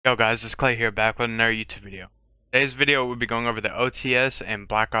Yo guys, it's Klay here back with another YouTube video. Today's video we'll be going over the OTS and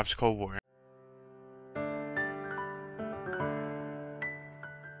Black Ops Cold War.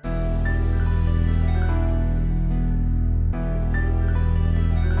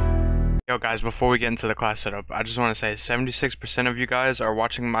 Yo guys, before we get into the class setup, I just want to say 76% of you guys are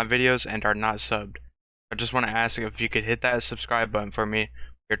watching my videos and are not subbed. I just want to ask if you could hit that subscribe button for me.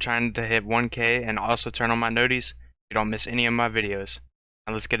 We're trying to hit 1K and also turn on my noties so you don't miss any of my videos.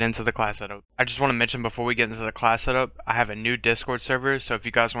 Now let's get into the class setup. I just want to mention before we get into the class setup, I have a new Discord server, so if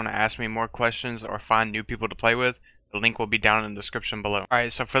you guys want to ask me more questions or find new people to play with, the link will be down in the description below.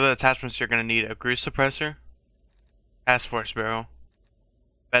 Alright, so for the attachments you're going to need a groove suppressor, task force barrel,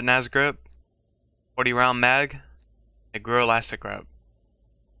 Betnaz grip, 40 round mag, a grow elastic wrap.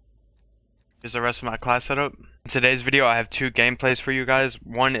 Here's the rest of my class setup. In today's video I have two gameplays for you guys.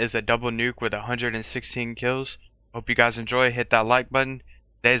 One is a double nuke with 116 kills. Hope you guys enjoy. Hit that like button.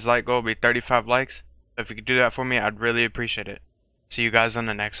 Today's like goal will be 35 likes. So if you could do that for me, I'd really appreciate it. See you guys on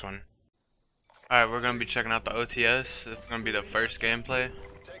the next one. Alright, we're going to be checking out the OTS. This is going to be the first gameplay.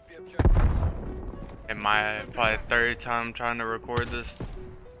 And my probably third time trying to record this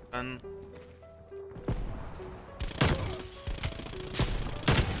gun.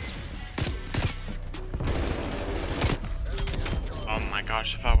 Oh my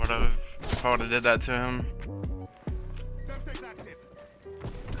gosh, if I would have did that to him.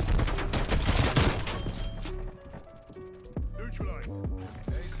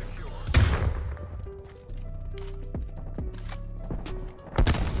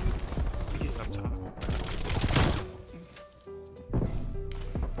 He's up top.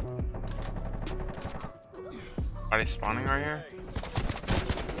 Are they spawning right here?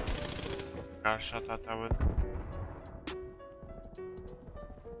 Gosh, I thought that would.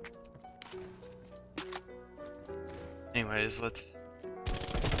 Anyways, let's.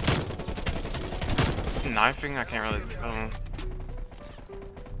 Knifing? I can't really tell.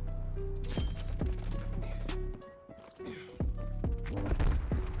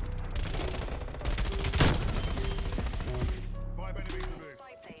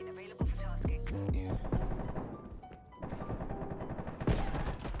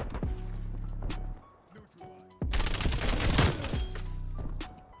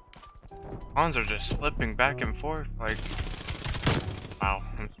 Spawns are just flipping back and forth, like, wow,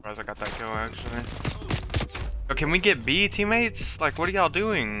 I'm surprised I got that kill actually. Oh, can we get B, teammates? Like, what are y'all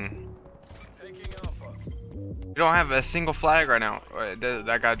doing? You don't have a single flag right now.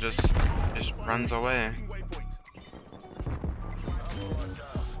 That guy just runs away.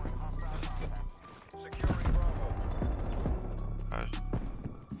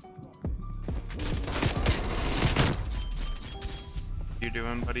 What you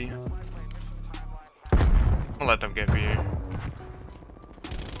doing, buddy? I'll let them get B.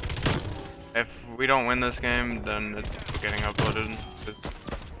 If we don't win this game, then it's getting uploaded.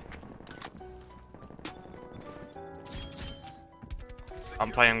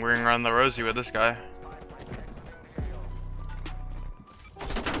 I'm playing Ring Around the Rosie with this guy.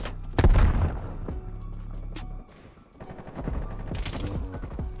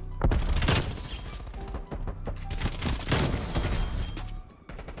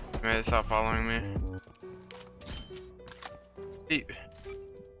 Maybe stop following me.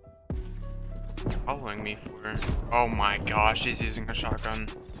 Following me for? Oh my gosh, he's using a shotgun.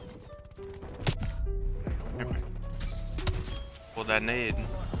 Pull that nade.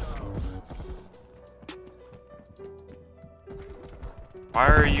 Why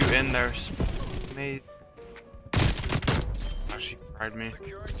are you in there, mate? Oh, she fried me.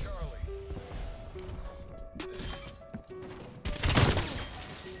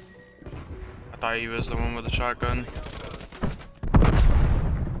 I thought he was the one with the shotgun.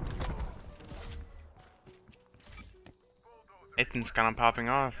 Nathan's kind of popping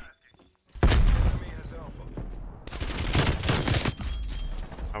off.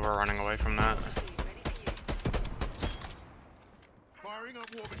 Oh, we're running away from that. Firing up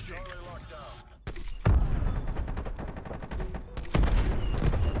war machine.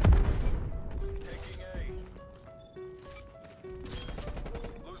 Taking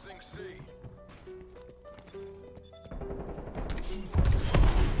A. Losing C.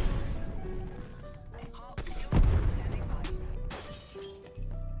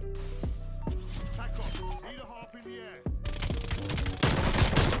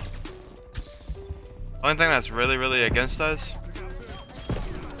 Only thing that's really against us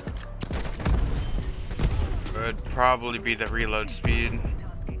would probably be the reload speed.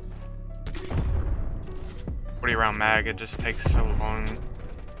 40 round mag, it just takes so long. I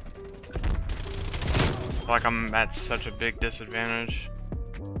feel like I'm at such a big disadvantage.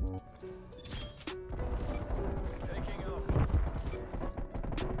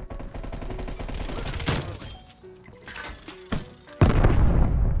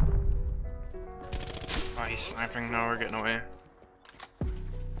 sniping. No, we're getting away.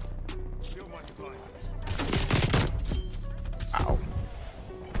 Ow.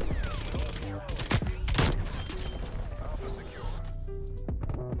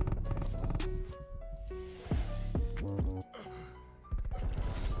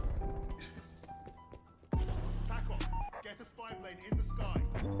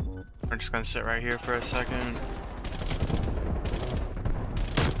 We're just gonna sit right here for a second.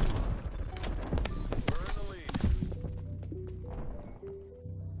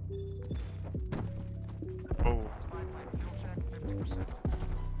 Oh.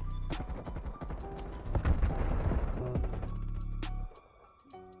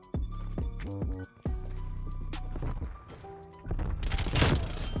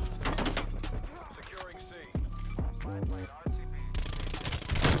 Securing C.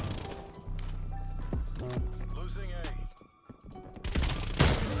 Losing A.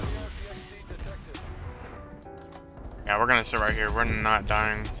 RTXD detected. Yeah, we're gonna sit right here. We're not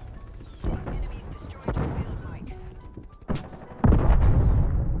dying.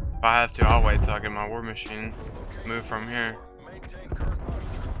 If I have to, I'll wait till I get my war machine. Move from here. Maintain current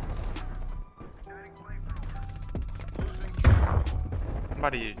posture. Losing Q.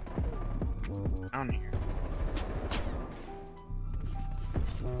 Somebody down here.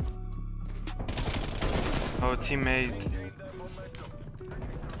 Oh, teammate. Maintain that momentum.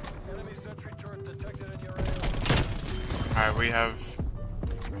 Enemy sentry turret detected in your area. Alright, we have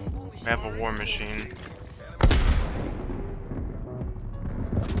a war machine.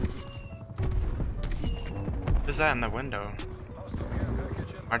 What is that in the window? Hostile care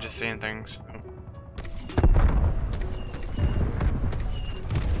package in. I'm just seeing things.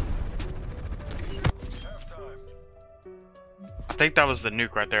 Halftime. I think that was the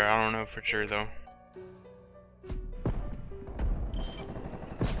nuke right there. I don't know for sure though.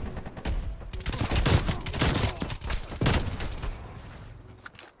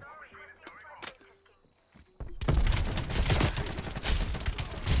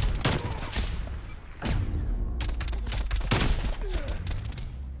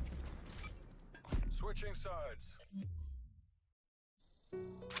 Switching sides.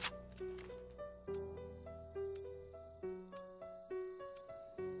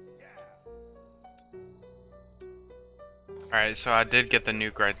 Alright, so I did get the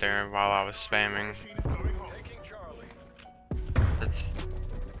nuke right there while I was spamming. Taking Charlie. That's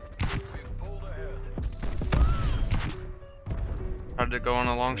We've pulled ahead. tried to go on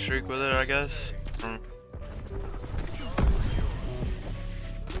a long streak with it, I guess.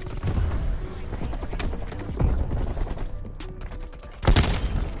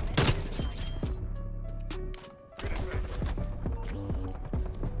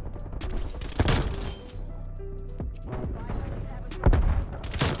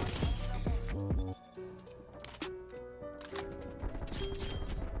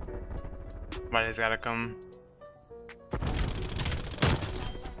 Somebody's gotta come.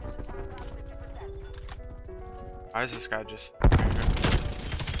 Why is this guy just right here?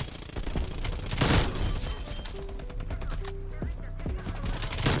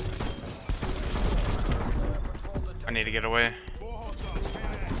 I need to get away.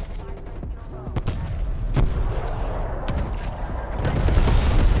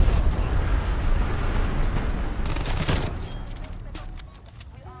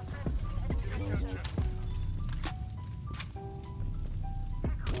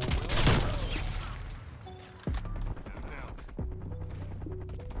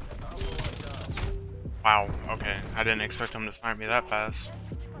 Wow, okay. I didn't expect him to snipe me that fast.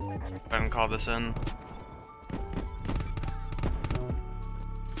 Go ahead and call this in.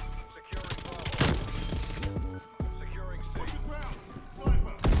 Securing Bravo. Securing C.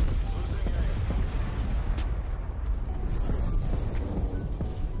 Losing A.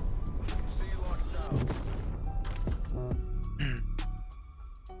 C locked down.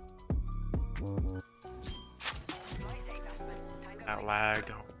 That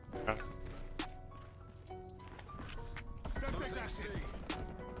lagged. Losing C.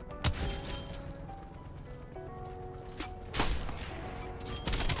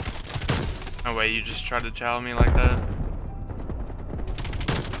 No way, you just tried to chow me like that?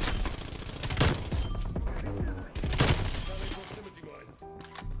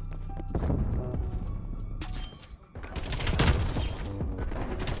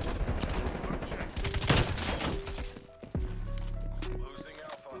 Losing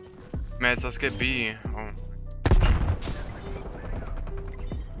Alpha. Meds, let's get B. Oh.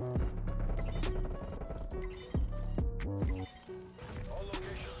 All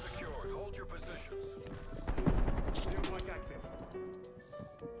locations secured. Hold your positions.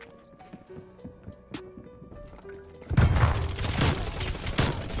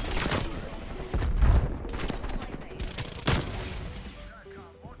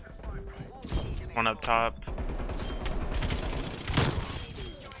 One up top.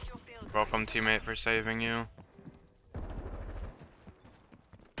 Welcome, teammate, for saving you.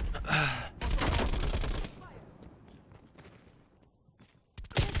 I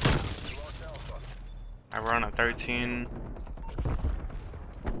run at 13.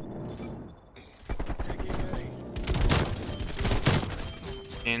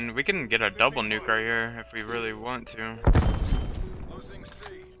 And we can get a double nuke right here if we really want to. Losing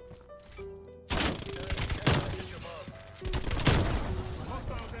C.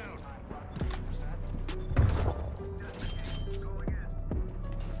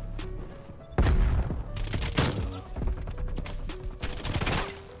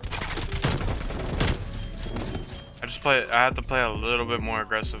 I have to play a little bit more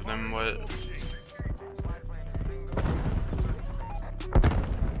aggressive than what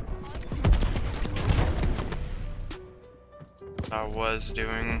I was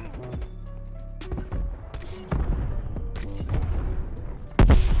doing.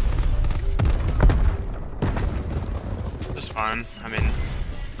 It's fine. I mean,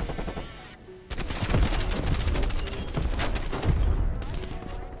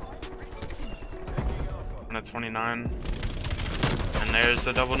 I'm at 29. And there's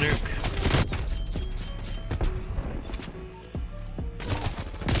the double nuke.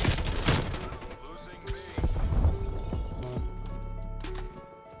 Losing B.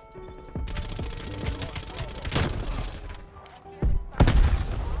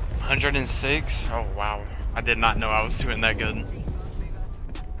 106? Oh wow. I did not know I was doing that good.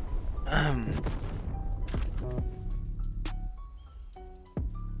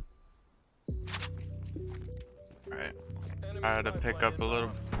 Alright. I had to pick up a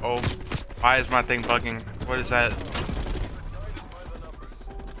little. Oh, why is my thing bugging? What is that?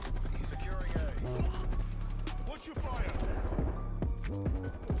 Securing A. Watch your fire.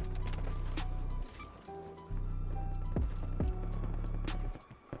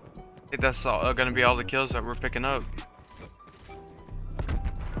 I think that's all, gonna be all the kills that we're picking up.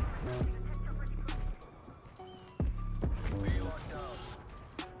 B locked down.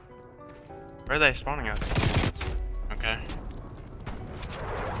 Where are they spawning at? Okay.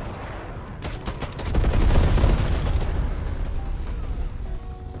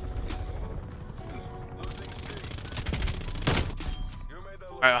 Losing C. You made that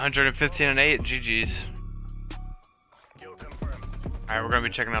look. Alright, 115 and 8. GG's. Kill confirmed. Alright, we're gonna be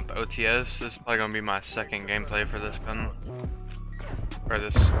checking out the OTS. This is probably gonna be my second gameplay for this gun. For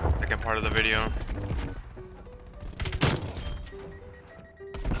this second part of the video.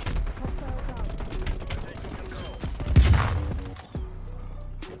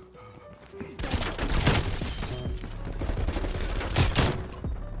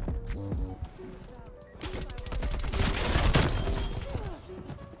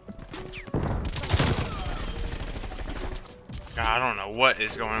 God, I don't know what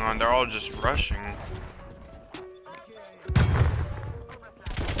is going on. They're all just rushing.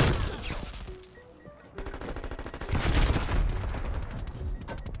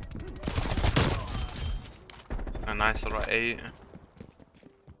 A nice little 8.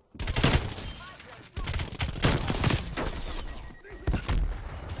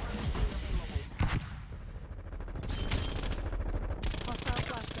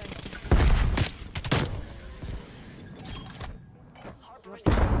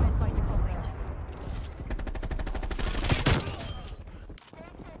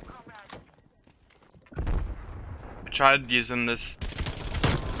 I tried using this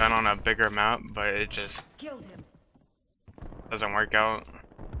gun on a bigger map, but it just doesn't work out.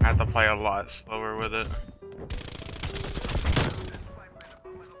 I have to play a lot slower with it.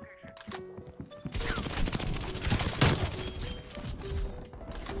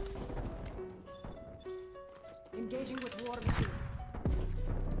 Engaging with war machine.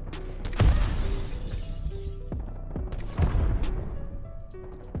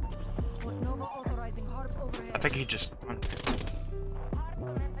 Fort Nova authorizing harp overhead. I think he just.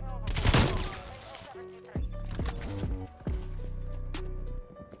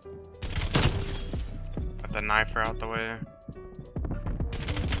 Got the knifer out the way.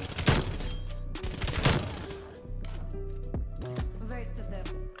 Wasted them.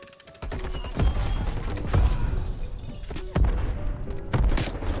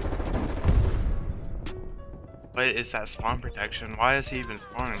 What is that spawn protection? Why is he even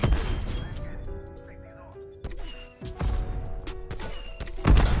spawning?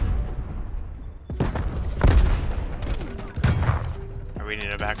 We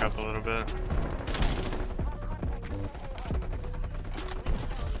need to back up a little bit.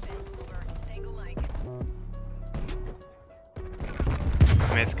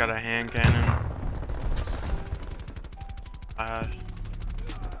 Mate's got a hand cannon.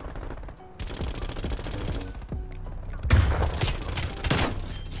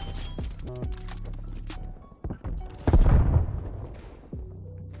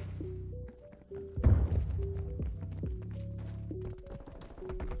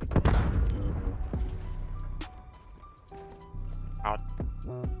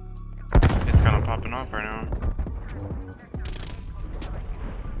 It's kind of popping off right now.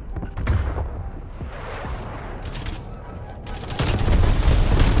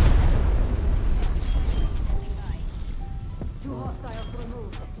 Two hostiles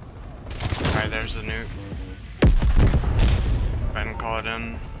removed. Alright, there's the nuke. Go ahead and call it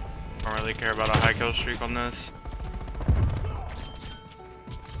in. Don't really care about a high kill streak on this.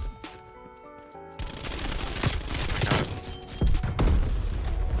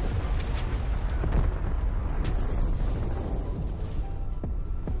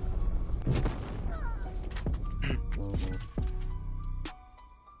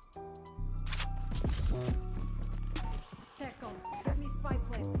 Tecon, give me spy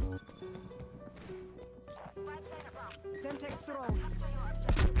plane. Semtex thrown.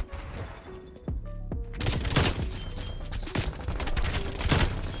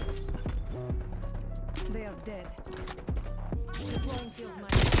 They are dead. Deploying field mine.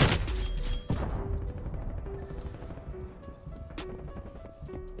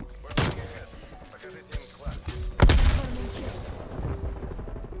 We're moving ahead. I got it in class. Confirming kill.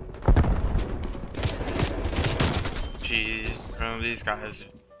 Jeez, none of these guys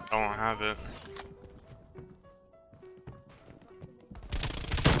don't have it.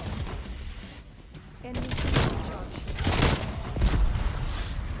 Enemy field charge.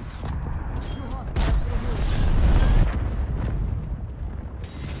 Two hostiles removed.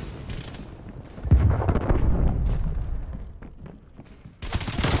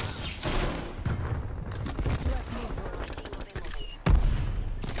 Threat neutralized.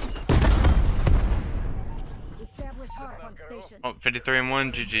 Establish hardpoint station. Oh, 53 and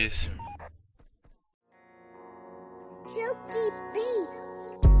 1, GG's. Silky beef.